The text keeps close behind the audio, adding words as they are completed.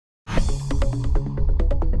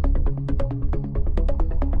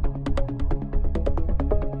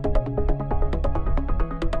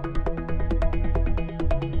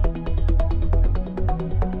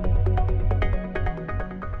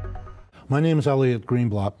My name is Elliott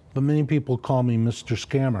Greenblott, but many people call me Mr.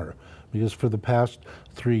 Scammer because for the past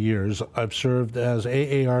 3 years I've served as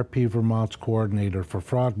AARP Vermont's coordinator for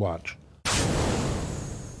Fraud Watch.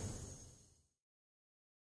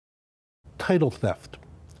 Title theft.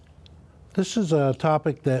 This is a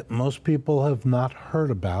topic that most people have not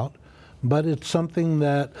heard about, but it's something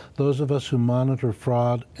that those of us who monitor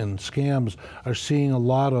fraud and scams are seeing a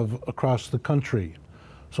lot of across the country.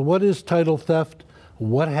 So what is title theft?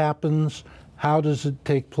 What happens? How does it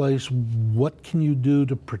take place? What can you do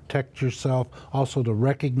to protect yourself? Also to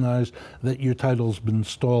recognize that your title's been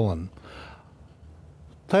stolen.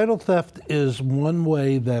 Title theft is one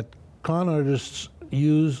way that con artists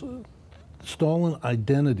use stolen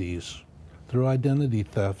identities through identity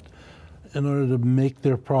theft in order to make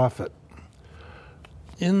their profit.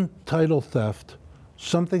 In title theft,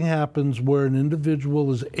 something happens where an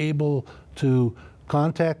individual is able to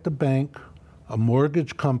contact a bank, a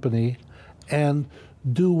mortgage company, and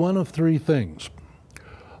do one of three things.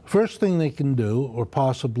 First thing they can do, or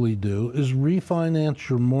possibly do, is refinance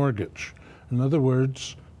your mortgage. In other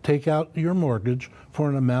words, take out your mortgage for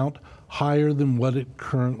an amount higher than what it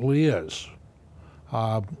currently is.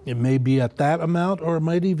 It may be at that amount, or it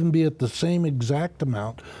might even be at the same exact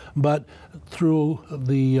amount, but through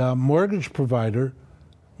the mortgage provider,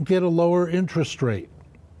 get a lower interest rate.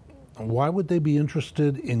 Why would they be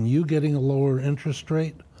interested in you getting a lower interest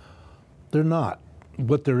rate? They're not.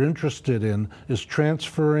 What they're interested in is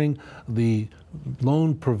transferring the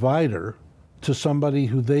loan provider to somebody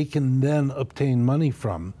who they can then obtain money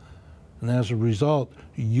from, and as a result,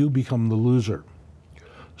 you become the loser.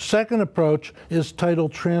 Second approach is title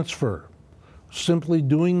transfer, simply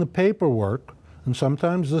doing the paperwork, and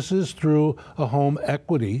sometimes this is through a home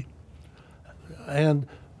equity, and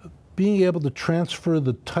being able to transfer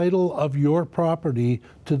the title of your property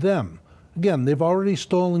to them. Again, they've already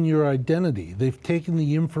stolen your identity. They've taken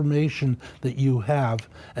the information that you have,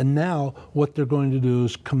 and now what they're going to do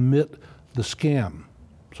is commit the scam.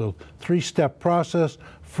 So three-step process.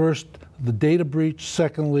 First, the data breach.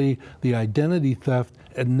 Secondly, the identity theft.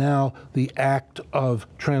 And now the act of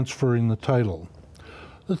transferring the title.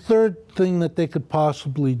 The third thing that they could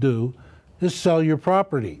possibly do is sell your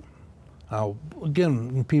property. Now,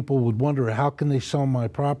 again, people would wonder, how can they sell my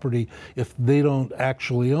property if they don't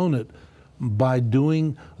actually own it? By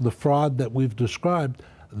doing the fraud that we've described,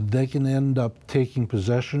 they can end up taking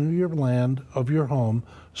possession of your land, of your home,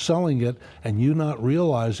 selling it, and you not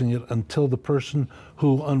realizing it until the person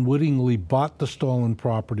who unwittingly bought the stolen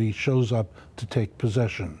property shows up to take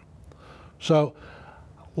possession. So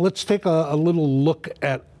let's take a little look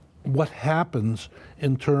at what happens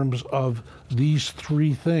in terms of these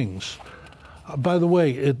three things. By the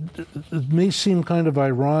way, it may seem kind of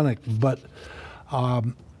ironic, but a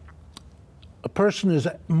person is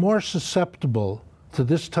more susceptible to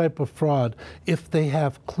this type of fraud if they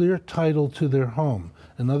have clear title to their home.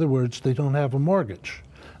 In other words, they don't have a mortgage.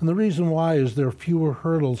 And the reason why is there are fewer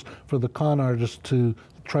hurdles for the con artist to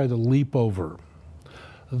try to leap over.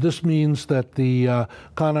 This means that the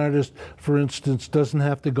con artist, for instance, doesn't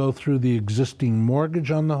have to go through the existing mortgage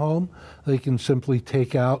on the home. They can simply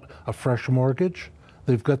take out a fresh mortgage.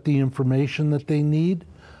 They've got the information that they need.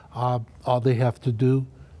 All they have to do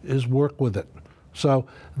is work with it. So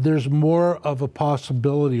there's more of a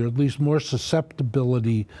possibility, or at least more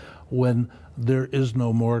susceptibility, when there is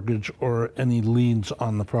no mortgage or any liens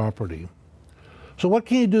on the property. So what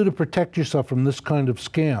can you do to protect yourself from this kind of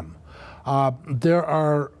scam? There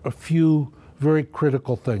are a few very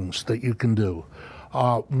critical things that you can do.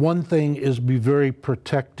 One thing is be very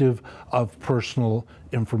protective of personal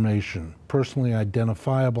information, personally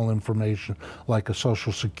identifiable information like a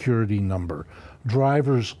social security number,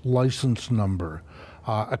 driver's license number,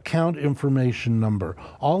 account information number.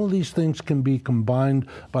 All of these things can be combined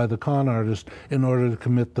by the con artist in order to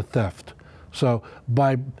commit the theft. So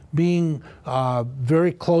by being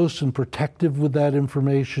very close and protective with that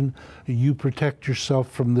information, you protect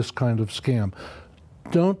yourself from this kind of scam.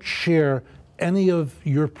 Don't share any of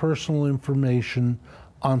your personal information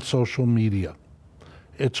on social media.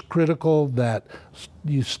 It's critical that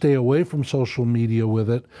you stay away from social media with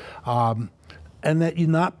it, and that you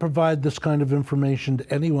not provide this kind of information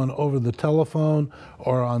to anyone over the telephone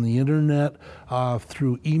or on the internet,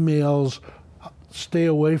 through emails. Stay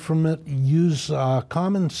away from it. Use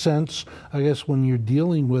common sense, I guess, when you're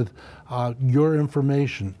dealing with your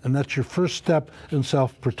information, and that's your first step in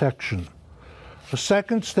self-protection. The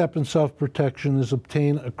second step in self-protection is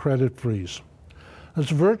obtain a credit freeze. It's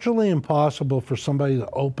virtually impossible for somebody to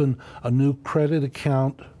open a new credit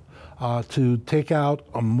account, to take out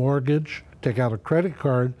a mortgage, take out a credit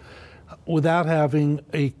card, without having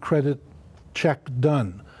a credit check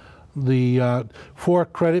done. The 4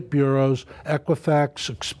 credit bureaus, Equifax,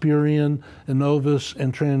 Experian, Innovis,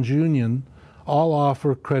 and TransUnion, all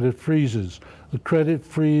offer credit freezes. The credit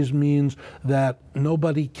freeze means that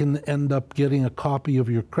nobody can end up getting a copy of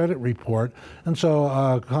your credit report. And so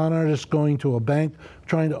a con artist going to a bank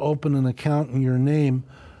trying to open an account in your name,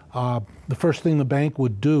 the first thing the bank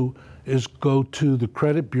would do is go to the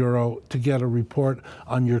credit bureau to get a report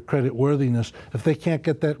on your credit worthiness. If they can't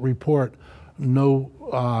get that report, no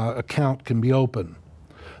account can be open.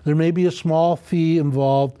 There may be a small fee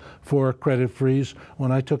involved for a credit freeze.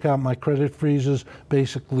 When I took out my credit freezes,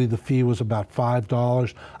 basically the fee was about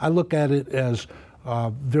 $5. I look at it as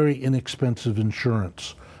very inexpensive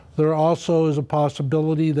insurance. There also is a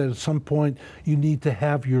possibility that at some point you need to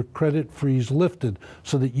have your credit freeze lifted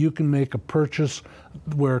so that you can make a purchase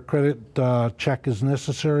where a credit check is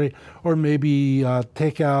necessary, or maybe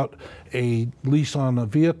take out a lease on a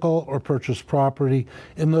vehicle or purchase property.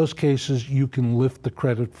 In those cases, you can lift the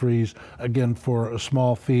credit freeze, again, for a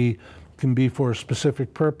small fee. It can be for a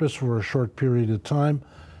specific purpose for a short period of time,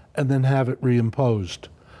 and then have it reimposed.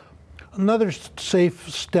 Another safe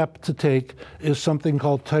step to take is something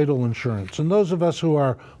called title insurance. And those of us who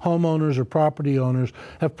are homeowners or property owners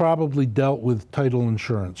have probably dealt with title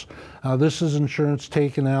insurance. This is insurance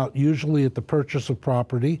taken out usually at the purchase of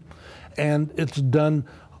property, and it's done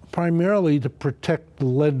primarily to protect the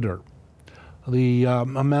lender. The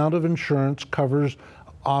amount of insurance covers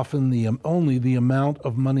often only the amount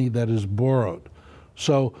of money that is borrowed.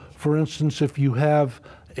 So, for instance, if you have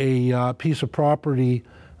a piece of property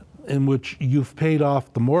in which you've paid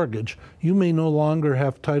off the mortgage, you may no longer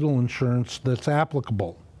have title insurance that's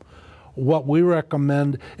applicable. What we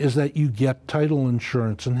recommend is that you get title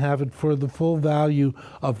insurance and have it for the full value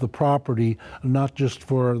of the property, not just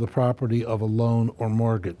for the property of a loan or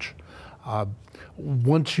mortgage.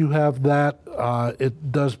 Once you have that,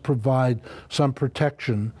 it does provide some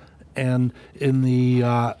protection, and in the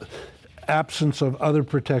absence of other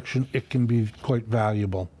protection, it can be quite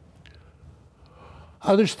valuable.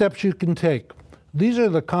 Other steps you can take. These are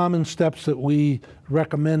the common steps that we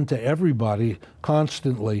recommend to everybody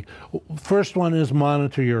constantly. First one is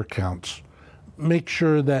monitor your accounts. Make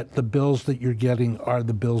sure that the bills that you're getting are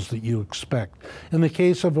the bills that you expect. In the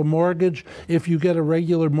case of a mortgage, if you get a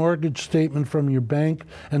regular mortgage statement from your bank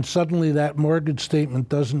and suddenly that mortgage statement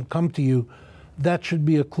doesn't come to you, that should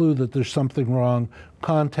be a clue that there's something wrong.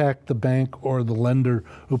 Contact the bank or the lender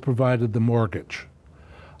who provided the mortgage.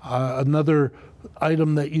 Another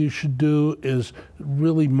item that you should do is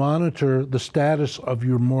really monitor the status of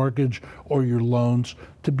your mortgage or your loans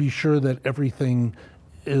to be sure that everything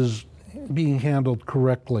is being handled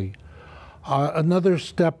correctly. Another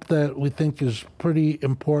step that we think is pretty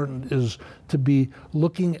important is to be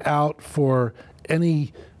looking out for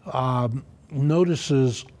any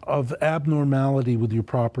notices of abnormality with your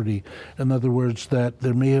property. In other words, that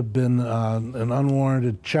there may have been an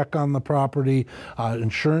unwarranted check on the property,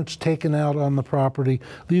 insurance taken out on the property.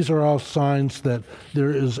 These are all signs that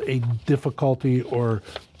there is a difficulty or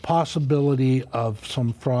possibility of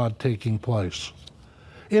some fraud taking place.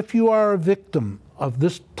 If you are a victim of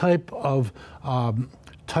this type of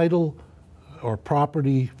title or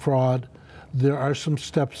property fraud, there are some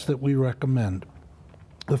steps that we recommend.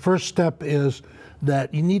 The first step is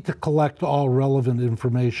that you need to collect all relevant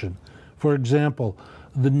information. For example,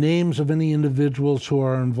 the names of any individuals who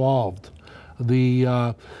are involved,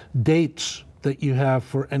 the dates that you have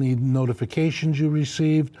for any notifications you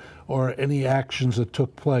received or any actions that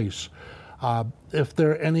took place. If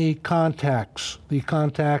there are any contacts, the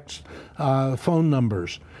contacts' phone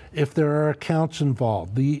numbers. If there are accounts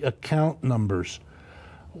involved, the account numbers.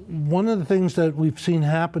 One of the things that we've seen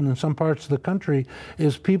happen in some parts of the country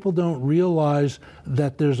is people don't realize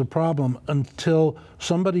that there's a problem until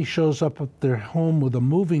somebody shows up at their home with a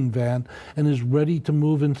moving van and is ready to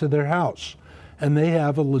move into their house. And they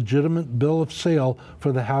have a legitimate bill of sale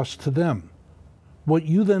for the house to them. What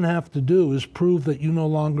you then have to do is prove that you no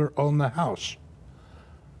longer own the house.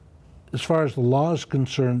 As far as the law is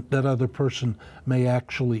concerned, that other person may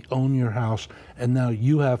actually own your house, and now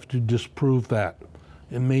you have to disprove that.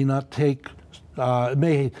 It may not take, it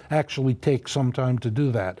may actually take some time to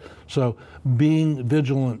do that. So being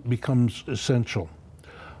vigilant becomes essential.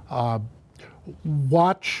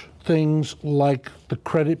 Watch things like the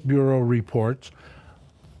credit bureau reports.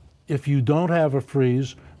 If you don't have a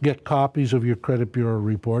freeze, get copies of your credit bureau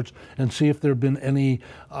reports and see if there have been any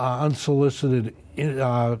unsolicited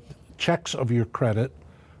checks of your credit.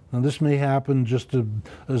 Now, this may happen just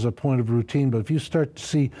as a point of routine, but if you start to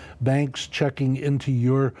see banks checking into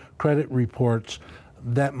your credit reports,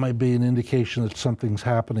 that might be an indication that something's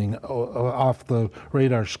happening off the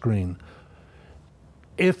radar screen.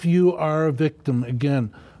 If you are a victim,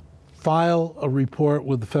 again, file a report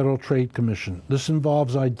with the Federal Trade Commission. This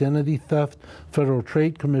involves identity theft. Federal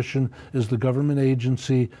Trade Commission is the government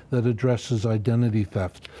agency that addresses identity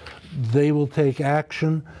theft. They will take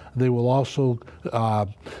action. They will also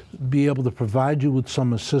be able to provide you with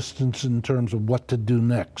some assistance in terms of what to do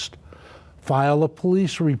next. File a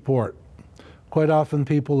police report. Quite often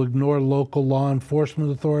people ignore local law enforcement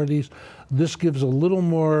authorities. This gives a little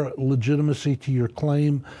more legitimacy to your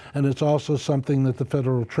claim, and it's also something that the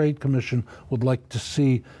Federal Trade Commission would like to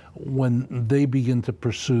see when they begin to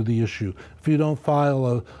pursue the issue. If you don't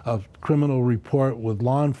file a criminal report with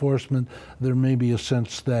law enforcement, there may be a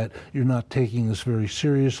sense that you're not taking this very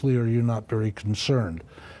seriously or you're not very concerned.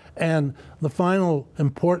 And the final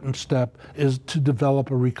important step is to develop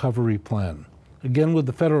a recovery plan. Again, with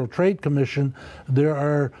the Federal Trade Commission, there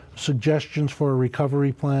are suggestions for a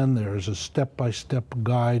recovery plan. There is a step-by-step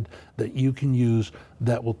guide that you can use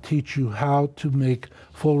that will teach you how to make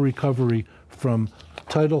full recovery from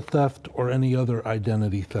title theft or any other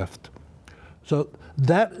identity theft. So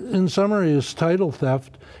that, in summary, is title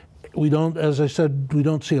theft. We don't, as I said, we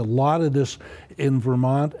don't see a lot of this in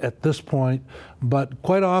Vermont at this point, but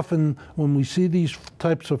quite often when we see these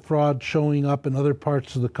types of fraud showing up in other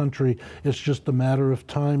parts of the country, it's just a matter of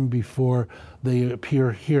time before they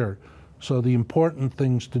appear here. So the important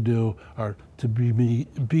things to do are to be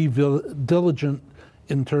diligent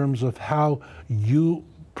in terms of how you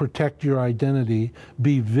protect your identity,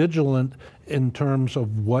 be vigilant in terms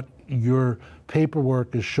of what your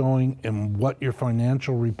paperwork is showing and what your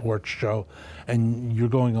financial reports show, and you're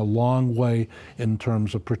going a long way in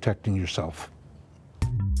terms of protecting yourself.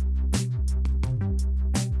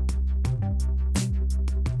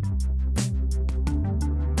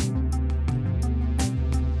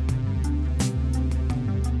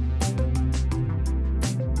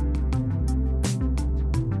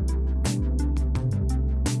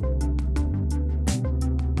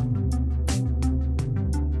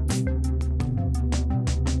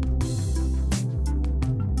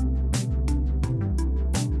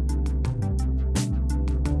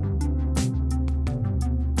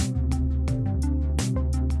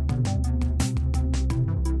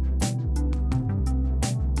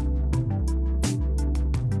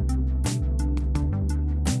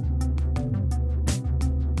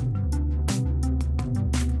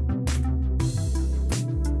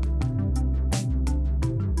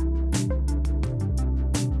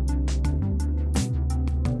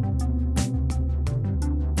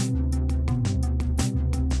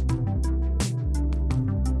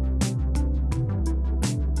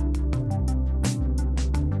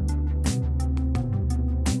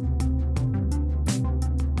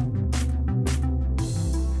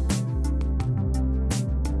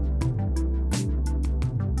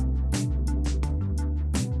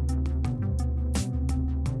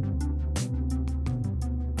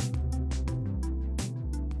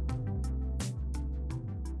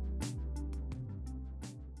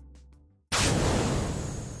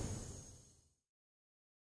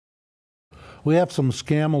 We have some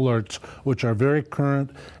scam alerts which are very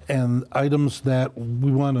current and items that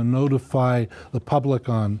we want to notify the public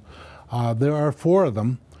on. There are 4 of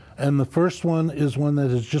them, and the first one is one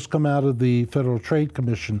that has just come out of the Federal Trade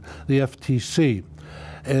Commission, the FTC.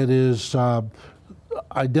 It is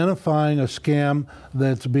identifying a scam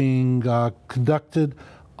that's being conducted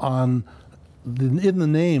in the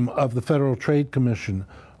name of the Federal Trade Commission,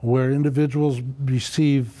 where individuals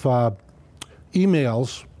receive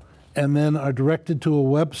emails and then are directed to a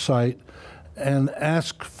website and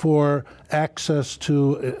ask for access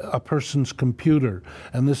to a person's computer.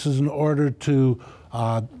 And this is in order to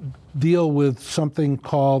deal with something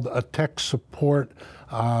called a tech support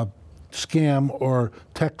scam or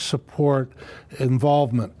tech support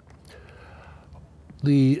involvement.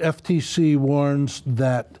 The FTC warns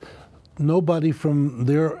that nobody from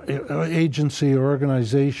their agency or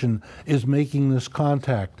organization is making this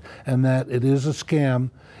contact, and that it is a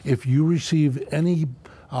scam. If you receive any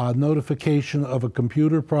notification of a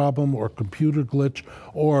computer problem or computer glitch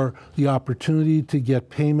or the opportunity to get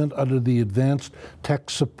payment under the Advanced Tech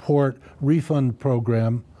Support Refund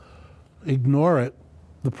Program, ignore it.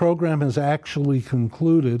 The program has actually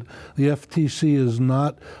concluded. The FTC is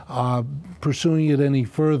not pursuing it any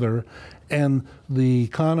further, and the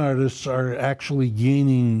con artists are actually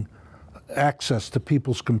gaining access to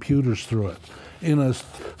people's computers through it. In a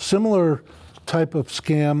similar type of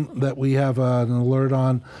scam that we have an alert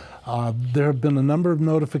on, there have been a number of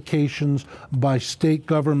notifications by state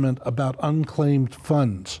government about unclaimed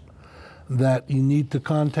funds. that you need to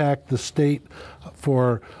contact the state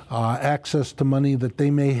for access to money that they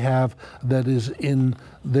may have that is in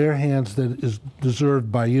their hands that is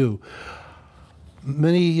deserved by you.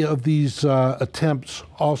 Many of these attempts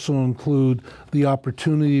also include the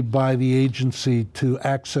opportunity by the agency to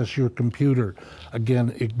access your computer.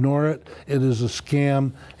 Again, ignore it. It is a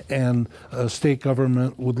scam, and state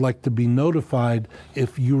government would like to be notified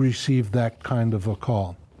if you receive that kind of a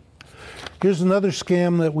call. Here's another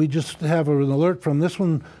scam that we just have an alert from. This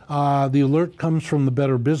one, the alert comes from the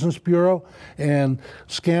Better Business Bureau, and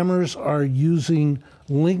scammers are using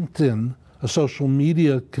LinkedIn, a social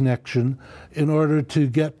media connection, in order to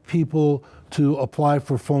get people to apply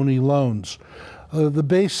for phony loans. The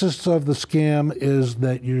basis of the scam is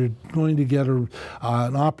that you're going to get an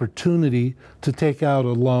opportunity to take out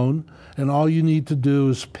a loan, and all you need to do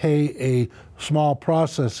is pay a small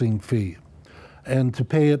processing fee, and to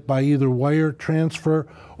pay it by either wire transfer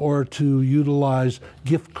or to utilize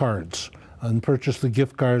gift cards and purchase the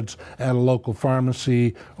gift cards at a local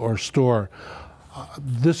pharmacy or store.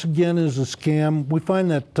 This again is a scam. We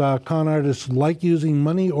find that con artists like using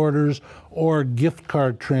money orders or gift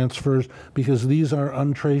card transfers because these are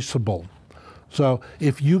untraceable. So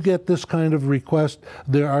if you get this kind of request,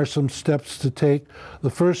 there are some steps to take. The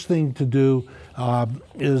first thing to do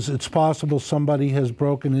is it's possible somebody has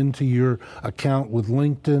broken into your account with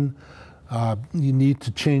LinkedIn. You need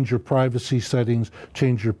to change your privacy settings,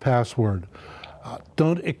 change your password.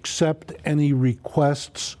 Don't accept any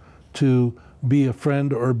requests to be a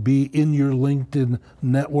friend or be in your LinkedIn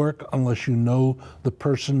network unless you know the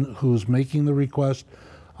person who's making the request.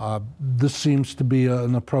 This seems to be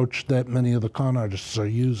an approach that many of the con artists are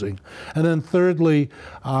using. And then thirdly,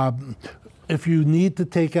 if you need to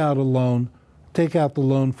take out a loan, take out the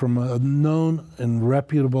loan from a known and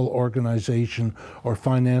reputable organization or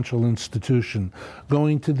financial institution.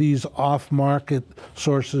 Going to these off-market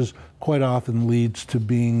sources quite often leads to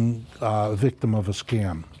being a victim of a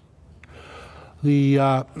scam.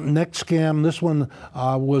 The next scam, this one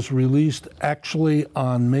was released actually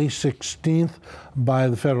on May 16th by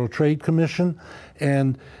the Federal Trade Commission,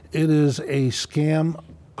 and it is a scam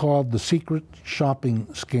called the secret shopping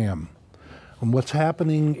scam. And what's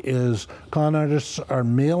happening is con artists are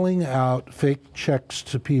mailing out fake checks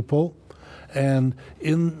to people, and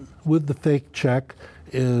with the fake check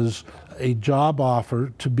is a job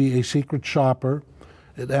offer to be a secret shopper.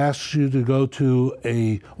 It asks you to go to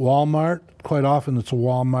a Walmart. Quite often it's a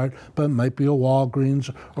Walmart, but it might be a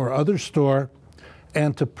Walgreens or other store,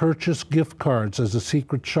 and to purchase gift cards as a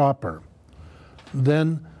secret shopper.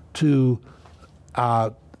 Then to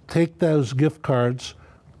take those gift cards,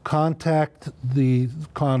 contact the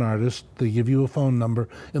con artist. They give you a phone number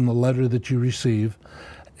in the letter that you receive,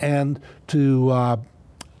 and to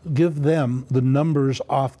give them the numbers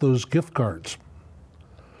off those gift cards.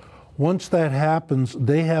 Once that happens,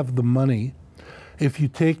 they have the money. If you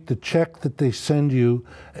take the check that they send you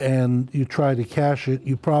and you try to cash it,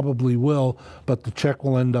 you probably will, but the check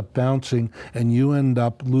will end up bouncing and you end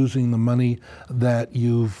up losing the money that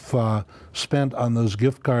you've spent on those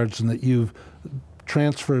gift cards and that you've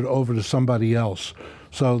transferred over to somebody else.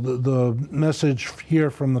 So the message here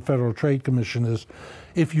from the Federal Trade Commission is,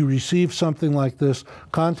 if you receive something like this,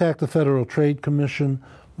 contact the Federal Trade Commission.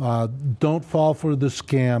 Don't fall for the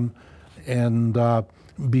scam, and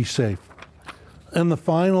be safe. And the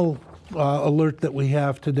final alert that we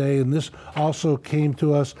have today, and this also came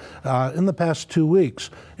to us in the past 2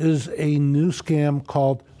 weeks, is a new scam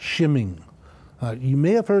called shimming. You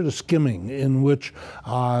may have heard of skimming, in which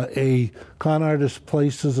a con artist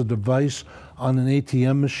places a device on an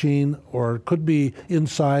ATM machine, or it could be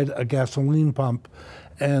inside a gasoline pump,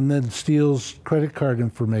 and then steals credit card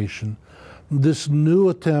information. This new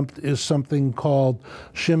attempt is something called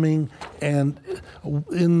shimming, and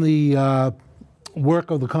in the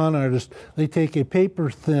work of the con artist, they take a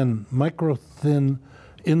paper-thin, micro-thin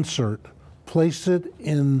insert, place it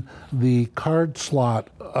in the card slot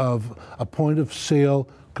of a point-of-sale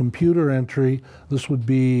computer entry. This would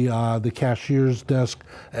be the cashier's desk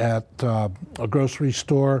at a grocery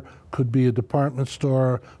store, could be a department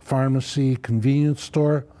store, pharmacy, convenience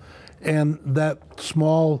store, and that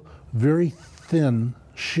small, very thin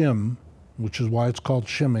shim, which is why it's called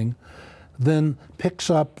shimming, then picks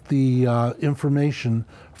up the information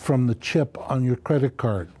from the chip on your credit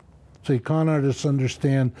card. So con artists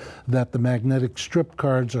understand that the magnetic strip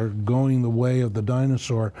cards are going the way of the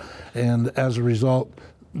dinosaur, and as a result,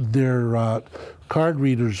 their card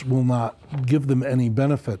readers will not give them any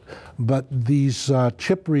benefit, but these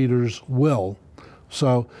chip readers will.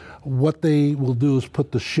 So what they will do is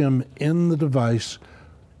put the shim in the device,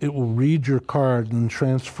 it will read your card and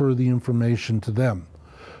transfer the information to them.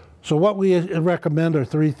 So what we recommend are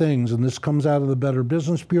three things, and this comes out of the Better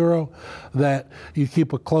Business Bureau: that you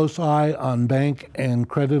keep a close eye on bank and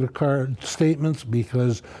credit card statements,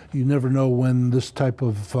 because you never know when this type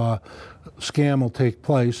of scam will take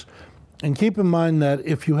place. And keep in mind that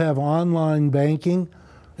if you have online banking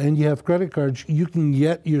and you have credit cards, you can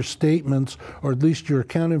get your statements, or at least your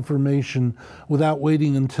account information, without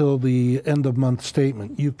waiting until the end of month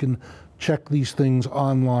statement. You can check these things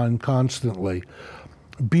online constantly.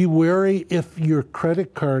 Be wary if your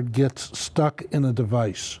credit card gets stuck in a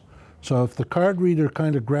device. So if the card reader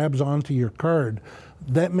kind of grabs onto your card,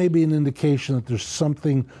 that may be an indication that there's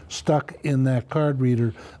something stuck in that card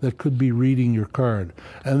reader that could be reading your card.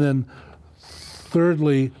 And then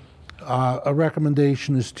thirdly, a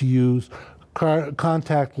recommendation is to use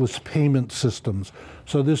contactless payment systems.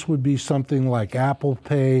 So this would be something like Apple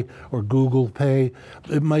Pay or Google Pay.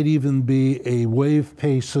 It might even be a Wave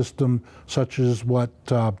Pay system, such as what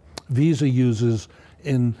Visa uses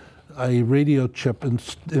in a radio chip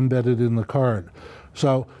embedded in the card.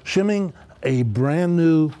 So shimming, a brand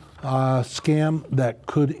new scam that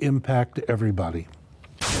could impact everybody.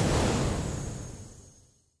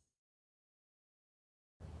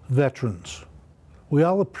 Veterans. We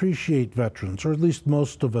all appreciate veterans, or at least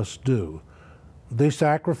most of us do. They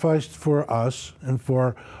sacrificed for us and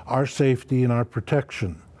for our safety and our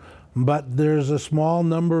protection. But there's a small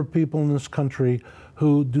number of people in this country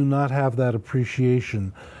who do not have that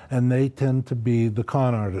appreciation, and they tend to be the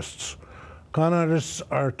con artists. Con artists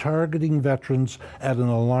are targeting veterans at an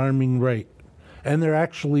alarming rate, and they're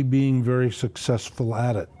actually being very successful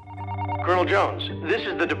at it. Colonel Jones, this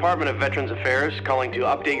is the Department of Veterans Affairs calling to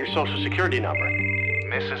update your Social Security number.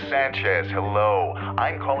 Mrs. Sanchez, hello.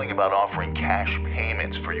 I'm calling about offering cash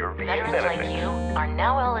payments for your VA Veterans benefits. like you are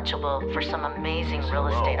now eligible for some amazing real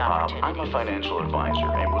estate opportunities. I'm a financial advisor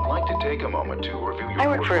and would like to take a moment to review your I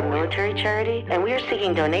work for a portfolio. military charity, and we are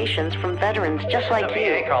seeking donations from veterans just like The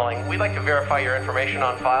you. VA calling. We'd like to verify your information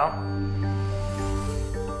on file.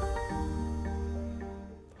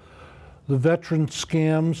 The veteran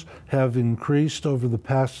scams have increased over the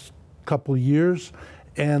past couple years,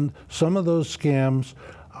 and some of those scams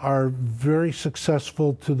are very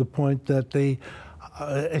successful to the point that they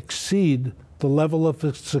exceed the level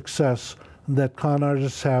of success that con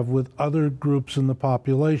artists have with other groups in the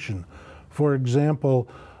population. For example,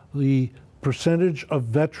 the percentage of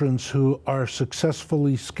veterans who are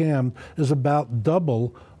successfully scammed is about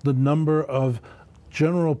double the number of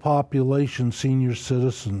general population senior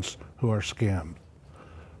citizens who are scammed.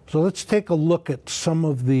 So let's take a look at some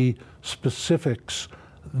of the specifics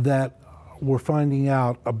that we're finding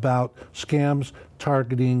out about scams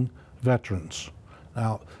targeting veterans.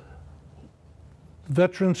 Now,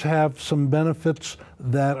 veterans have some benefits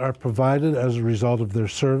that are provided as a result of their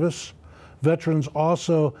service. Veterans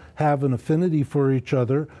also have an affinity for each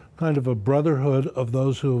other, kind of a brotherhood of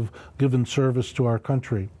those who have given service to our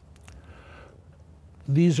country.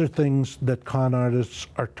 These are things that con artists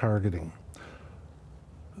are targeting.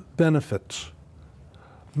 Benefits.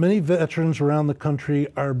 Many veterans around the country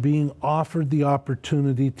are being offered the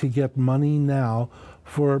opportunity to get money now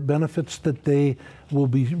for benefits that they will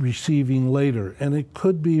be receiving later. And it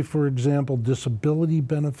could be, for example, disability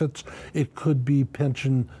benefits. It could be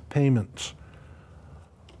pension payments.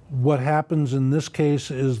 What happens in this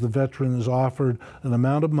case is the veteran is offered an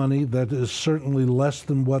amount of money that is certainly less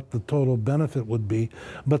than what the total benefit would be,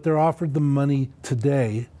 but they're offered the money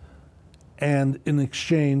today, and in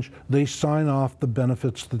exchange, they sign off the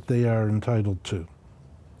benefits that they are entitled to.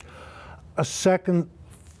 A second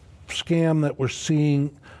scam that we're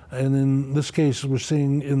seeing, and in this case we're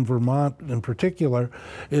seeing in Vermont in particular,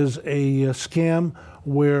 is a scam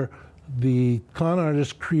where the con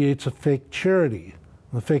artist creates a fake charity.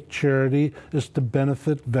 The fake charity is to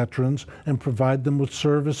benefit veterans and provide them with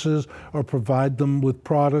services or provide them with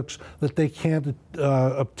products that they can't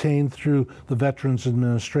obtain through the Veterans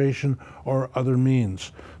Administration or other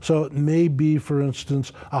means. So it may be, for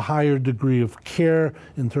instance, a higher degree of care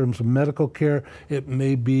in terms of medical care. It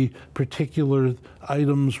may be particular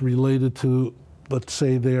items related to, let's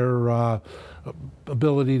say, their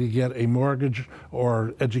ability to get a mortgage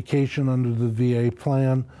or education under the VA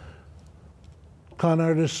plan. Con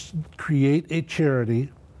artists create a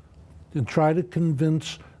charity and try to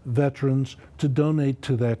convince veterans to donate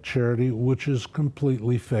to that charity, which is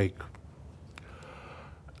completely fake.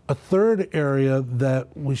 A third area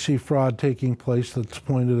that we see fraud taking place that's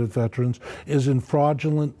pointed at veterans is in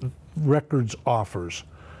fraudulent records offers.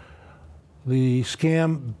 The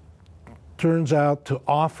scam turns out to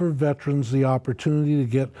offer veterans the opportunity to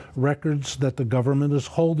get records that the government is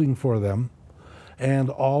holding for them, and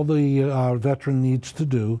all the veteran needs to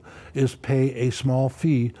do is pay a small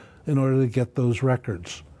fee in order to get those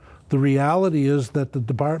records. The reality is that the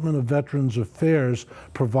Department of Veterans Affairs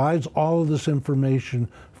provides all of this information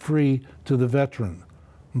free to the veteran.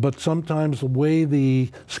 But sometimes the way the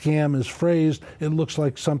scam is phrased, it looks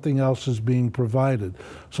like something else is being provided.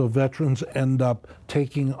 So veterans end up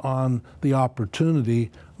taking on the opportunity,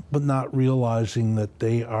 but not realizing that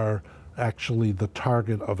they are actually the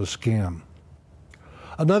target of a scam.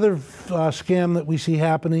 Another scam that we see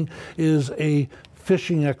happening is a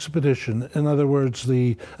phishing expedition. In other words,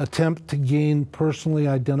 the attempt to gain personally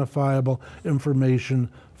identifiable information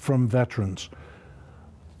from veterans.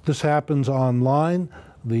 This happens online.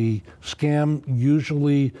 The scam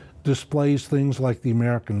usually displays things like the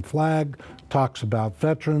American flag, talks about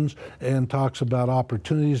veterans, and talks about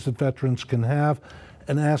opportunities that veterans can have,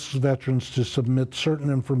 and asks veterans to submit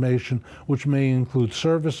certain information, which may include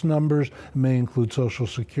service numbers, may include Social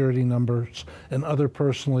Security numbers, and other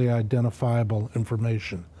personally identifiable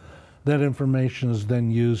information. That information is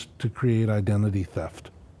then used to create identity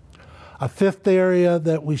theft. A fifth area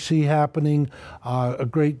that we see happening a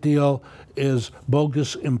great deal is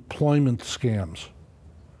bogus employment scams.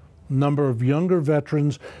 A number of younger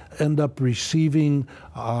veterans end up receiving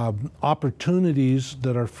opportunities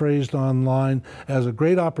that are phrased online as a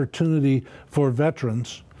great opportunity for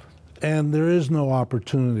veterans, and there is no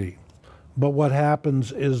opportunity. But what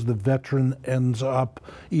happens is the veteran ends up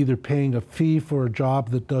either paying a fee for a job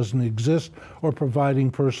that doesn't exist or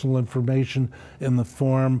providing personal information in the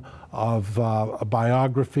form of a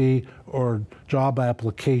biography or job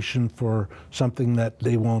application for something that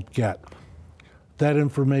they won't get. That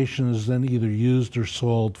information is then either used or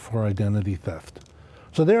sold for identity theft.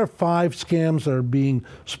 So there are 5 scams that are being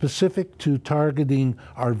specific to targeting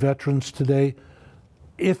our veterans today.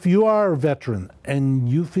 If you are a veteran and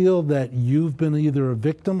you feel that you've been either a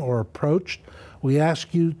victim or approached, we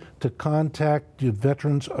ask you to contact your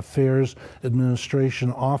Veterans Affairs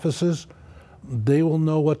Administration offices. They will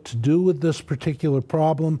know what to do with this particular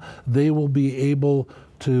problem. They will be able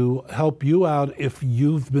to help you out if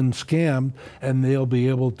you've been scammed, and they'll be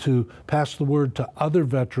able to pass the word to other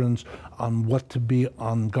veterans on what to be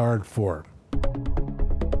on guard for.